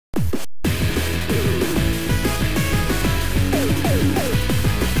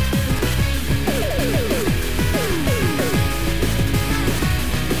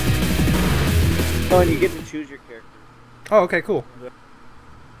Oh, and you get to choose your character. Oh, okay, cool.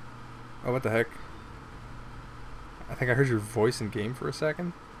 Oh, what the heck? I think I heard your voice in game for a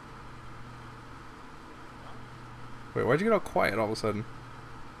second. Wait, why'd you get all quiet all of a sudden?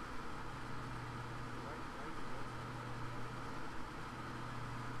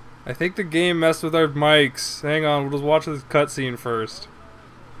 I think the game messed with our mics. Hang on, we'll just watch this cutscene first.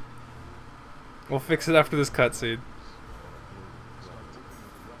 We'll fix it after this cutscene.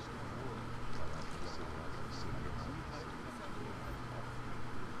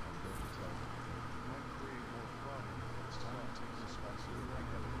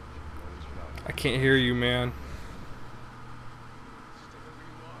 I can't hear you, man.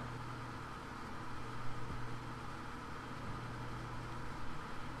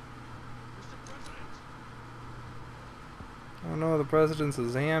 Oh no, the president's a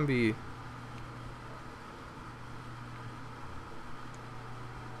zombie.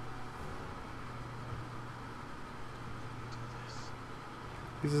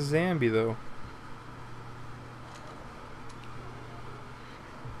 He's a zombie though.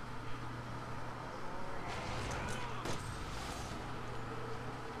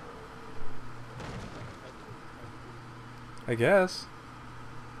 I guess.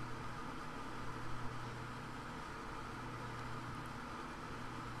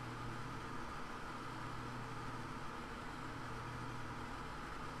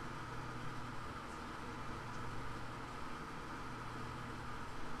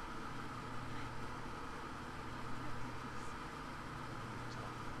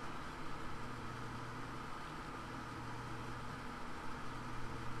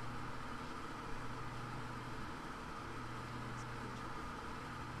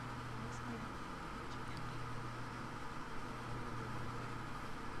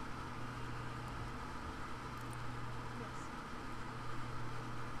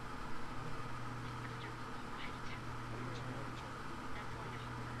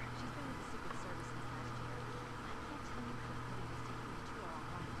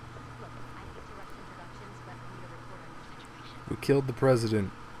 We killed the president.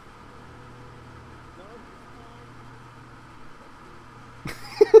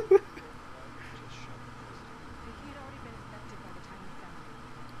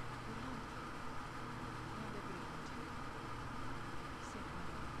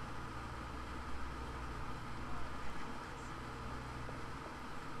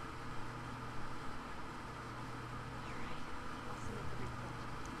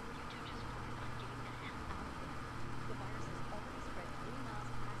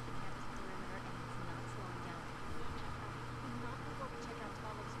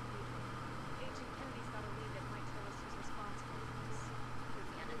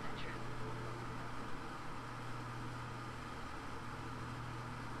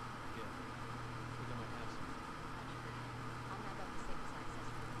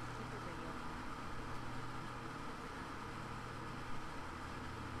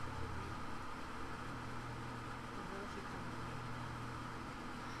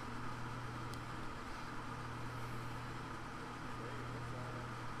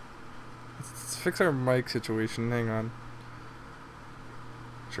 Let's fix our mic situation. Hang on.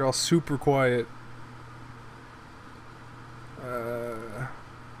 You're all super quiet.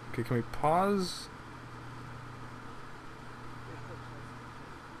 Okay, can we pause?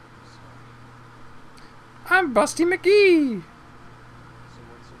 I'm Busty McGee!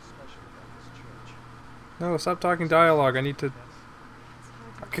 No, stop talking dialogue. I need to...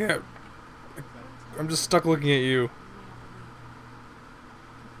 I can't... I'm just stuck looking at you.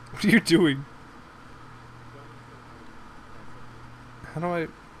 What are you doing? How do I...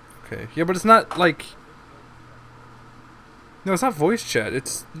 Okay. Yeah, but it's not like... No, it's not voice chat.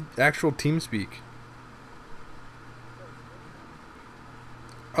 It's actual TeamSpeak.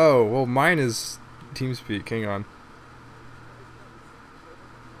 Oh, well mine is TeamSpeak. Hang on.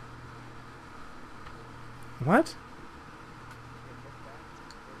 What?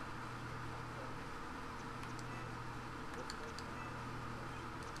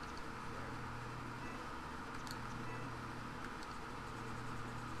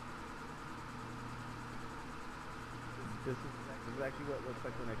 This is exactly what it looks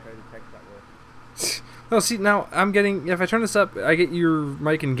like when I try to text that way. No, see, now I'm getting... If I turn this up, I get your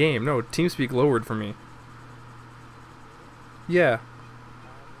mic in game. No, TeamSpeak lowered for me. Yeah.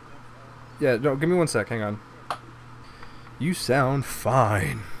 Yeah, no, give me one sec. Hang on. You sound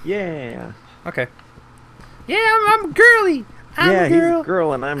fine. Yeah. Okay. Yeah, I'm girly. I'm yeah, a girl. he's a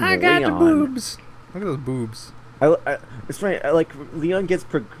girl and I'm I Leon. got the boobs. Look at those boobs. It's funny. Like Leon gets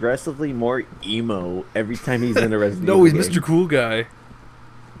progressively more emo every time he's in a Resident No, he's Evil Mr. game. Cool Guy.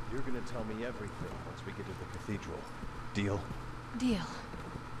 You're gonna tell me everything once Deal? Deal.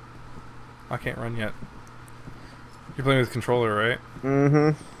 I can't run yet. You're playing with the controller, right?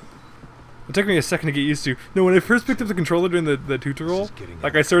 Mm-hmm. It took me a second to get used to. No, when I first picked up the controller during the tutorial, This is getting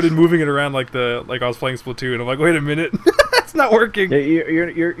like out I of started control. moving it around like I was playing Splatoon. I'm like, wait a minute, it's not working. Yeah,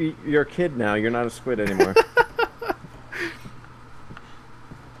 you're a kid now. You're not a squid anymore.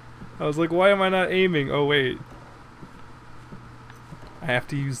 I was like, why am I not aiming? Oh wait, I have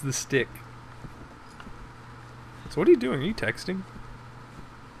to use the stick. So what are you doing? Are you texting?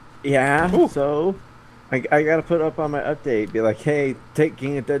 Yeah. Ooh. So, I gotta put up on my update. Be like, hey,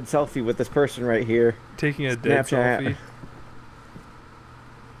 taking a dead selfie with this person right here. Taking a dead Snapchat. selfie.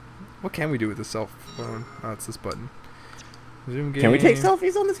 What can we do with the cell phone? Oh, it's this button. Zoom game. Can we take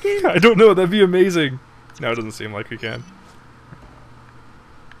selfies on this game? I don't know. That'd be amazing. No, it doesn't seem like we can.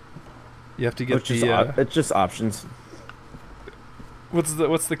 You have to get It's just options.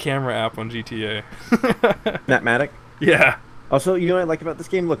 what's the camera app on GTA? Snapmatic. Yeah. Also, you know what I like about this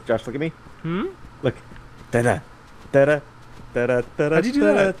game? Look, Josh, look at me. Hmm. Look. Da-da. Da-da. Da-da. Da-da. How'd you do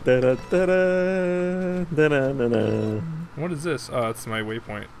that? Da-da. Da-da. Da-da. Da-da. What is this? Oh, it's my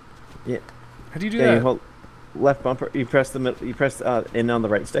waypoint. Yeah. How do you do Yeah, that? you hold left bumper. You press the you press in on the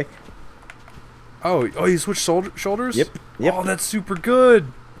right stick. Oh, you switch shoulders? Yep. Yep. Oh, that's super good.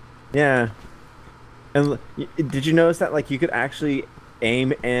 Yeah. And did you notice that like you could actually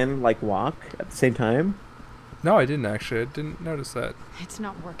aim and like walk at the same time? No, I didn't actually. I didn't notice that. It's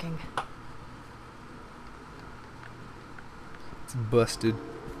not working. It's busted.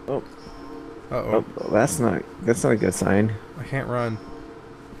 Oh. Uh-oh. Oh, that's not a good sign. I can't run.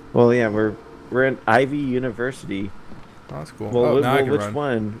 Well, yeah, we're in Ivy University. Oh, that's cool. Well, oh, now I can which run.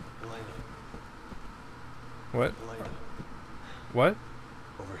 one? Elena, What? Elena, What?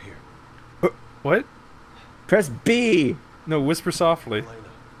 over here. What? Press B. No, whisper softly. Elena.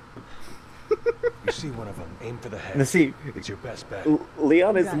 You see one of them, aim for the head. Now see, It's your best bet.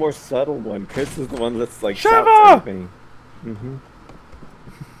 Leon is Got the it. more subtle one. Chris is the one that's like Shut shouts up! everything. Mm-hmm.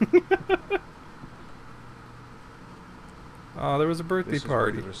 Oh, there was a birthday This is where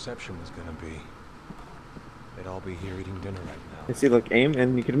party. the reception was gonna be. They'd all be here eating dinner right now. And see, look, aim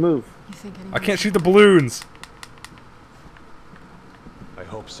and you can move. You think I can't shoot the balloons. I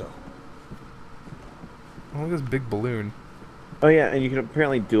hope so. Oh, look at this big balloon. Oh yeah, and you can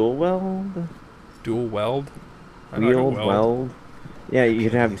apparently dual weld, Dual weld. I know I can wield, weld. Yeah, you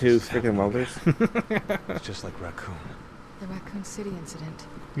could have two freaking welders. It's just like Raccoon. The Raccoon City incident.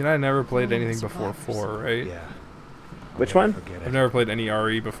 You know, I never played Oh, anything the before survivors. 4, right? Yeah. I'll Which never one? forget I've it. never played any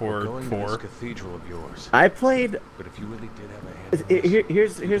RE We're before going to this 4. cathedral of yours. I played. But if you really did have a hand in this,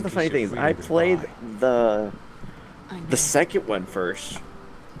 Here's you the can funny kiss your thing. Is I freedom played goodbye. I know. the second one first.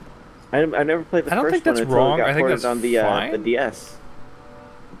 I never played the I don't first think that's one until wrong. it got I think ported that's on the fine. DS.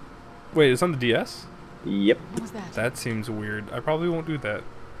 Wait, it's on the DS? Yep. What was that? That seems weird. I probably won't do that.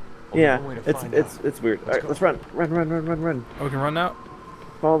 Only Yeah, one way to it's find it's out. it's weird. All right, go. let's run. Run. Oh, we can run now?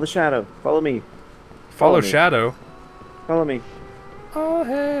 Follow the shadow. Follow me. Follow me. Shadow. Follow me. Oh,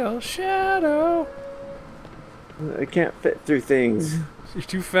 hail Shadow. I can't fit through things. You're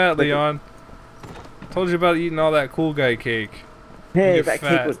too fat, Like- Leon. Told you about eating all that cool guy cake. Hey, You're that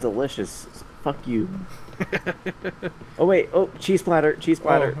fat. cake was delicious. Fuck you. Oh wait. Oh, cheese platter. Cheese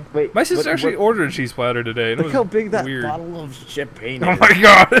platter. Oh. Wait. My sister what- actually what- ordered a cheese platter today. And it Look was how big that weird. bottle of champagne Oh is. my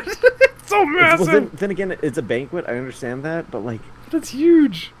god! It's so Well, massive! then again, it's a banquet. I understand that, but like, That's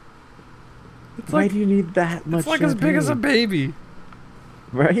huge! It's why like, do you need that much? it's like as big as a champagne? baby.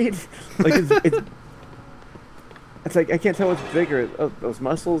 Right? Like it's like I can't tell what's bigger, those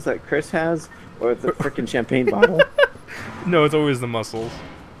muscles that Chris has, or the freaking champagne bottle. No, it's always the muscles.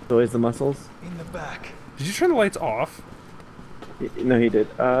 It's always the muscles. In the back. Did you turn the lights off? No, he did.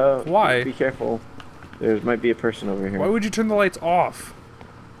 Why? Be careful. There might be a person over here. Why would you turn the lights off?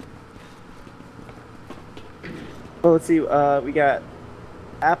 Well, let's see. We got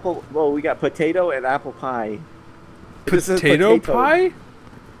apple. Well, we got potato and apple pie. This is Potato pie?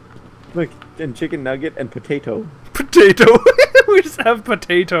 Look, and chicken nugget and potato. Potato. We just have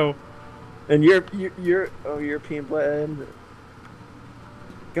potato. And European blend.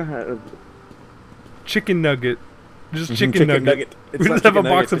 God. Chicken nugget. Just Mhm, chicken nugget. It's We not just have a chicken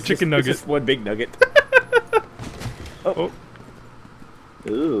box nugget, of it's chicken just, nugget. It's just one big nugget. Oh.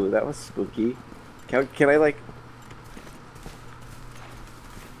 Ooh, that was spooky. Can I like?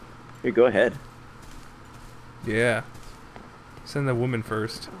 Here, go ahead. Yeah. Send the woman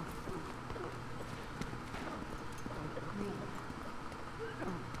first.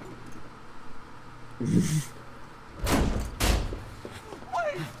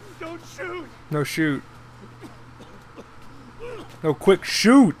 Don't shoot! No, shoot. No, quick,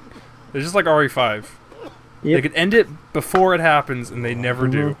 shoot! It's just like RE5. Yep. They could end it before it happens, and they never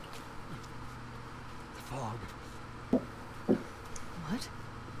do. The fog. What?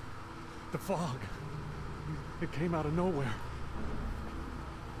 The fog. It came out of nowhere.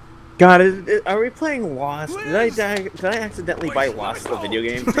 God, are we playing Lost? Did I accidentally buy Lost, the video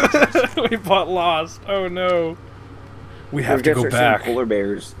game? We bought Lost. Oh no. We have to We're gonna go start seeing back. Polar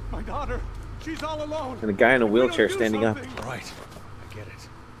bears My daughter. She's all alone. and a guy in a If we don't wheelchair do standing up. something- Right. I get it.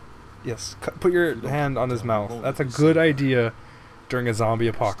 Yes, put your hand on his mouth. That's a good idea during a zombie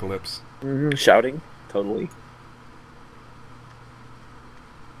apocalypse. Shouting, totally.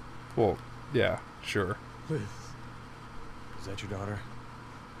 Well, yeah, sure. Liz. Is that your daughter?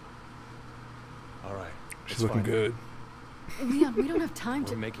 All right. She's let's looking find her. good. Leon, we don't have time We're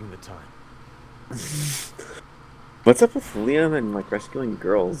to. making the time. What's up with Leon and like rescuing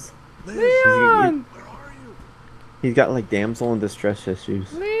girls? Liz, Leon! where are you? He's got like damsel in distress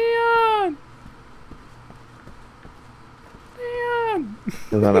issues. Leon! Leon!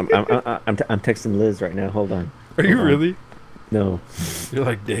 Hold on, I'm texting Liz right now. Hold on. Are you Hold on. really? No. You're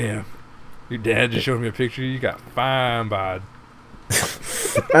like, damn. Your dad just showed me a picture. You got fine bod.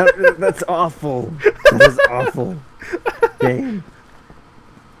 That's awful. That is awful. Damn.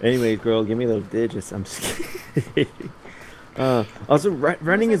 Anyways, girl, give me those digits. I'm just kidding. Also,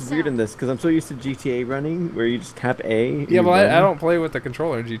 running is weird in this because I'm so used to GTA running where you just tap A. and Yeah, you well, I run. don't play with the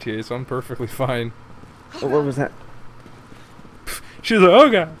controller in GTA, so I'm perfectly fine. Oh, what was that? She's like, oh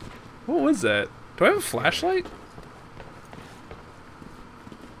god. What was that? Do I have a flashlight?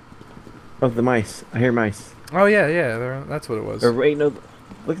 Oh, the mice. I hear mice. Oh yeah, yeah, that's what it was. Or wait, no.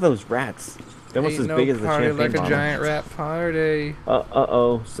 Look at those rats. They're almost Ain't as no big as the party champagne like a bottle. giant rat party.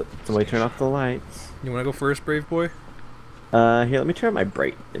 Uh-oh. Somebody turn off the lights. You wanna go first, brave boy? Here, let me turn my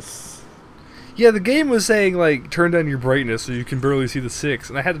brightness. Yeah, the game was saying like turn down your brightness so you can barely see the 6,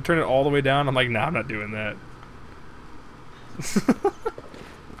 and I had to turn it all the way down. I'm like, nah, I'm not doing that.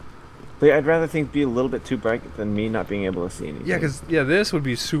 But yeah, I'd rather things be a little bit too bright than me not being able to see anything. Yeah, because this would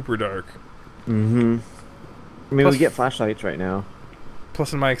be super dark. Mm-hmm. I mean, Plus- we get flashlights right now.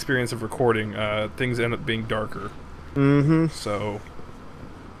 Plus, in my experience of recording, things end up being darker. Mm-hmm. So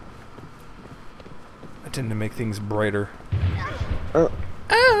I tend to make things brighter.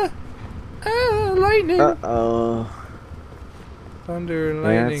 Lightning! Uh-oh. Thunder and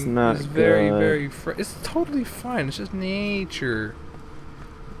That's lightning not is very, good. very it's totally fine. It's just nature.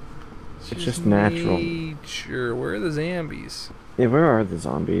 It's just natural. Nature. Where are the zombies? Yeah, where are the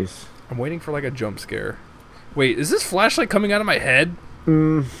zombies? I'm waiting for like a jump scare. Wait, is this flashlight coming out of my head?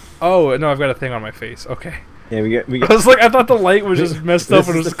 Mm. Oh no, I've got a thing on my face. Okay. Yeah, we I got. was like, I thought the light was just messed up This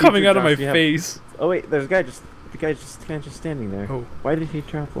and it is was the coming future, out of my Josh, yeah. face. Oh wait, there's a guy the guy's just standing there. Oh, Why did he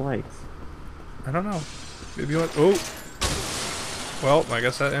turn off the lights? I don't know. Maybe you want. Oh. Well, I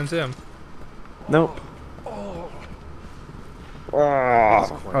guess that ends him. Nope. Oh,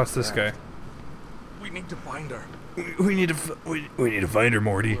 Oh, it's this guy. we need to find her. We need to. We need to find her,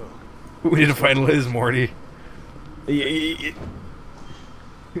 Morty. We need to find Liz, Morty. You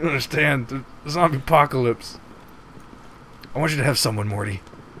don't understand the zombie apocalypse. I want you to have someone, Morty.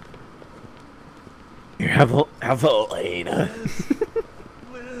 You have Elena.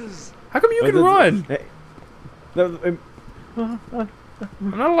 Liz. How come you can run? Hey. No, I'm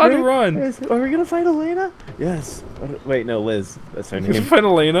not allowed to run. Are we gonna find Elena? Yes. Wait, no, Liz. That's her You can name. find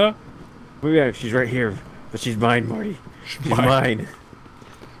Elena. She's right here, but she's mine, Morty. She's mine.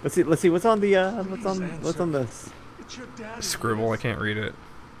 Let's see. What's on the what's on this? It's your dad. Scribble. I can't read it.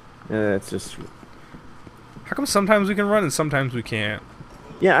 It's just. How come sometimes we can run and sometimes we can't?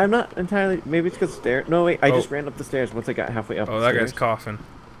 Yeah, I'm not entirely. Maybe it's because stairs. No, wait. I Oh. just ran up the stairs once I got halfway up. Oh, the that stairs. guy's coughing.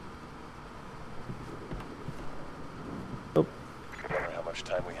 Oh. Wonder how much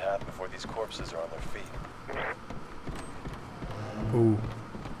time we have before these corpses are on their feet. Ooh.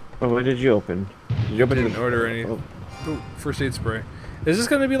 Oh, what did you open? Did you open Didn't order any. Oh. Ooh, first aid spray. Is this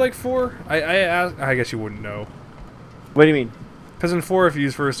gonna be like 4? I guess you wouldn't know. What do you mean? Because in 4, if you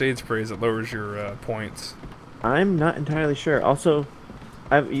use first aid sprays, it lowers your points. I'm not entirely sure. Also,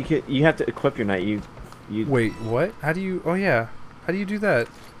 you have to equip your knight. You. Wait, what? How do you? Oh yeah. How do you do that?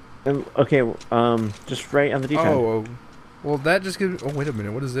 Okay. Just right on the D-pad. Oh, well that just gives. Oh wait a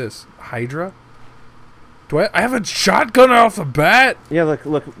minute. What is this? Hydra? Do I have a shotgun off the bat? Yeah. Look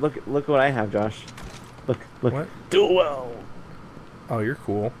what I have, Josh. Look. What? Duel. Oh, you're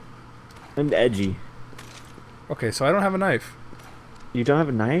cool. I'm edgy. Okay, so I don't have a knife. You don't have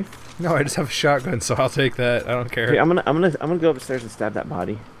a knife? No, I just have a shotgun, so I'll take that. I don't care. Okay, I'm gonna go upstairs and stab that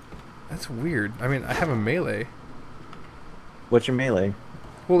body. That's weird. I mean, I have a melee. What's your melee?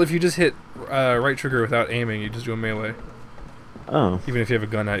 Well, if you just hit right trigger without aiming, you just do a melee. Oh. Even if you have a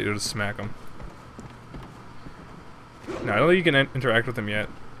gun out, you'll just smack them. No, I don't think you can interact with them yet.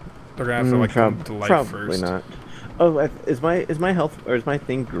 They're gonna have to like come to life probably first. not. Oh, is my health or is my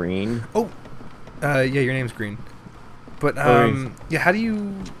thing green? Oh, yeah, your name's Green. But Oh, yeah,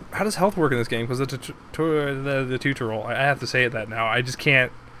 how does health work in this game? Because the tutorial, I have to say that now. I just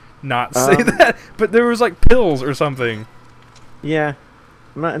can't not say that. But there was like pills or something. Yeah,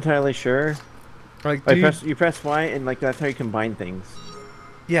 I'm not entirely sure. Like, You press Y and like that's how you combine things.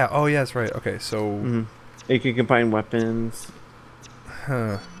 yeah. Oh, yeah, that's right. Okay, so. You can combine weapons.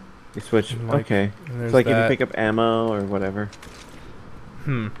 Huh. You switch. Like, okay. there's So like you that. can pick up ammo or whatever.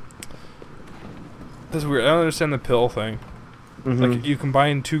 That's weird. I don't understand the pill thing. Like, you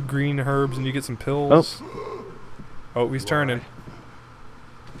combine 2 green herbs and you get some pills. Oh, he's turning.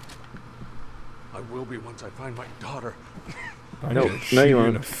 I will be once I find my daughter. I'm No, gonna no, shoot you you in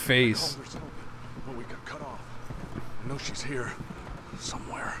won't. the face. Culver's open, but we got cut off. I know she's here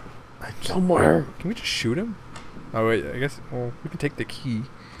somewhere. Somewhere. Can we just shoot him? Oh wait, I guess. Well, we can take the key.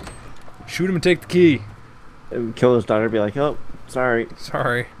 Shoot him and take the key. Kill his daughter. Be like, oh, sorry.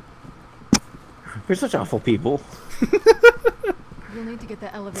 Sorry. We're such awful people. You'll need to get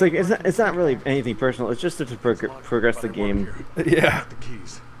the elevator. It's like working it's not really quicker. anything personal. It's just to progress the But I work game. here. Yeah. Got the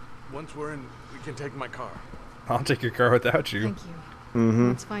keys. Once we're in, we can take my car. I'll take your car without you. Thank you. Mm-hmm.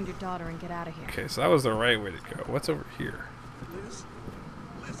 Let's find your daughter and get out of here. Okay, so that was the right way to go. What's over here? Liz?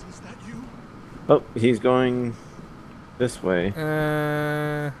 Liz, is that you? Oh, he's going this way.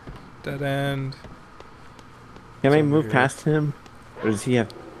 Dead end. Can I over move here. past him? Or does he have...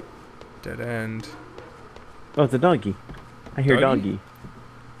 Dead end. Oh, it's a doggy. I hear Doggy? doggy.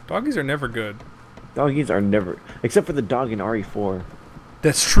 Doggies are never good. Doggies are never... Except for the dog in RE4.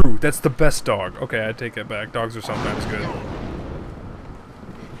 That's true. That's the best dog. Okay, I take it back. Dogs are sometimes good.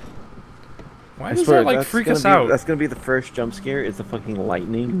 Why I does swear, that like that's freak gonna us be- out? That's gonna be the first jump scare, is the fucking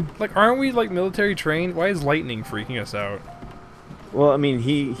lightning. Like, aren't we like military trained? Why is lightning freaking us out? Well, I mean,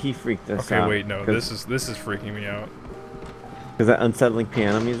 he freaked us Okay, out. wait, no. This is freaking me out. Because that unsettling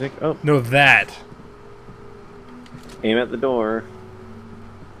piano music. Oh, No, that. aim at the door.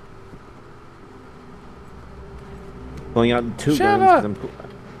 Pulling out 2 Shut guns. up! 'Cause I'm cool.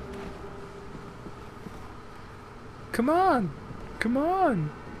 Come on. Come on.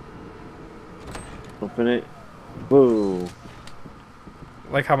 Open it. Whoa.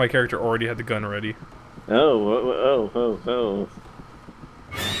 Like how my character already had the gun ready. Oh.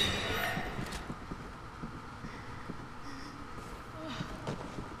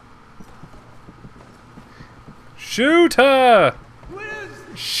 Shoot her!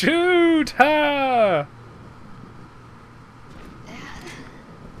 Shoot her!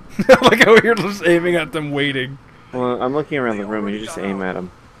 Like how you're just aiming at them waiting. Well, I'm looking around the They room and you already just got aim out. at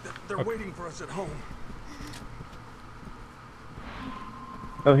him. They're waiting for us at home.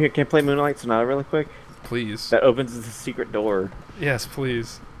 Oh, here, can I play Moonlight Sonata really quick? Please. That opens the secret door. Yes,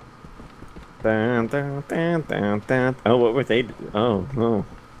 please. Dun, dun, dun, dun, dun. Oh, what were they? Oh.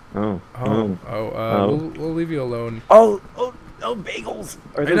 We'll leave you alone. Oh, bagels!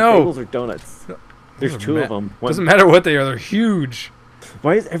 Are those know. bagels or donuts? There's Doesn't 2 ma- of them. Doesn't matter what they are, they're huge.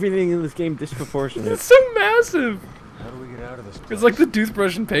 Why is everything in this game disproportionate? It's so massive. How do we get out of this place? It's like the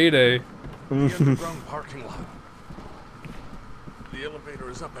toothbrush in Payday. The underground parking lot. The elevator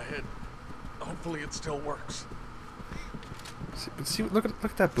is up ahead. Hopefully it still works. See, look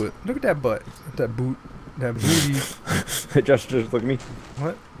at that butt. Look at that butt. That boot. That booty. Josh just look at me.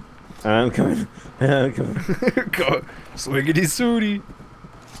 What? I'm coming. Go. Swiggity sooty.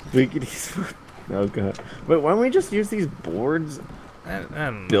 Oh god. But why don't we just use these boards? I don't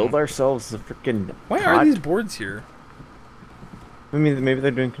know. Build ourselves a freaking. Why are these boards here? I mean, maybe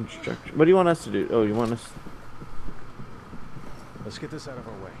they're doing construction. What do you want us to do? Oh, you want us? Let's get this out of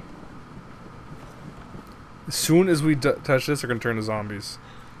our way. As soon as we touch this, they're gonna turn to zombies.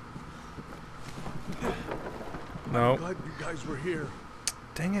 No. I'm glad you guys were here.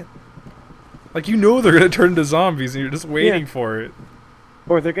 Dang it. Like, you know they're gonna turn into zombies and you're just waiting Yeah. for it.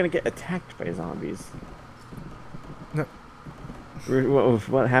 Or they're gonna get attacked by zombies. No.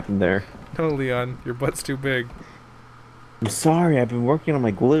 What happened there? No, Leon, your butt's too big. I'm sorry. I've been working on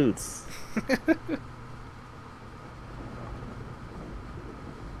my glutes.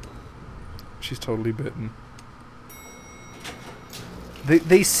 She's totally bitten.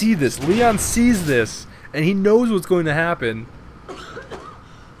 They see this. Leon sees this, and he knows what's going to happen.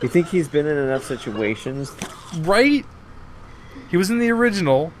 You think he's been in enough situations? Right? He was in the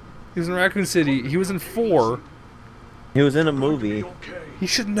original. He was in Raccoon City. He was in 4. He was in a movie. Okay. He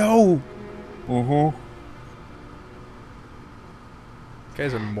should know. Mm-hmm.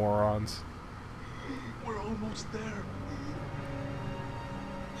 Guys are morons. We're almost there.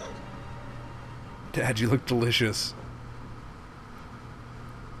 Dad, you look delicious.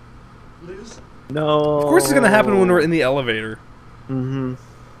 Liz? No. Of course it's gonna happen when we're in the elevator. Mm-hmm.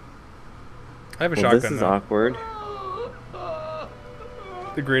 I have a Well, shotgun this is now. awkward.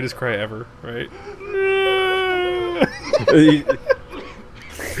 The greatest cry ever, right? You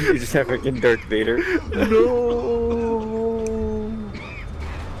just have freaking Darth Vader. No.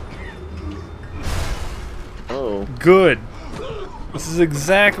 Oh. Good. This is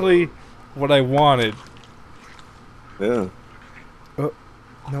exactly what I wanted. Yeah. Oh,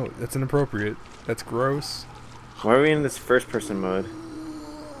 no, that's inappropriate. That's gross. Why are we in this first-person mode?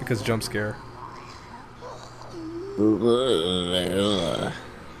 Because jump scare. Oh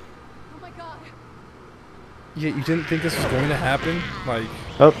my god. Yeah, you didn't think this was going to happen? Like,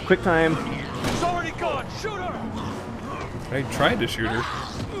 Oh, quick time. She's already gone! Shoot her! I tried to shoot her.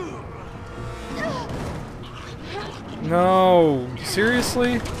 No,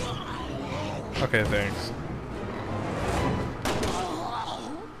 seriously? Okay, thanks.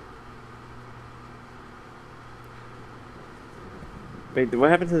 Wait, what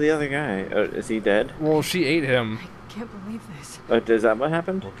happened to the other guy? Is he dead? Well, she ate him, I can't believe this. Is that what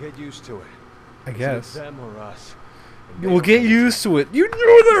happened? We'll get used to it. I guess. Them or us. We'll get used to it. You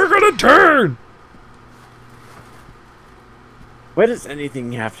knew they were gonna turn! Why does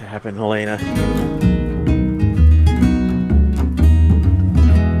anything have to happen, Helena?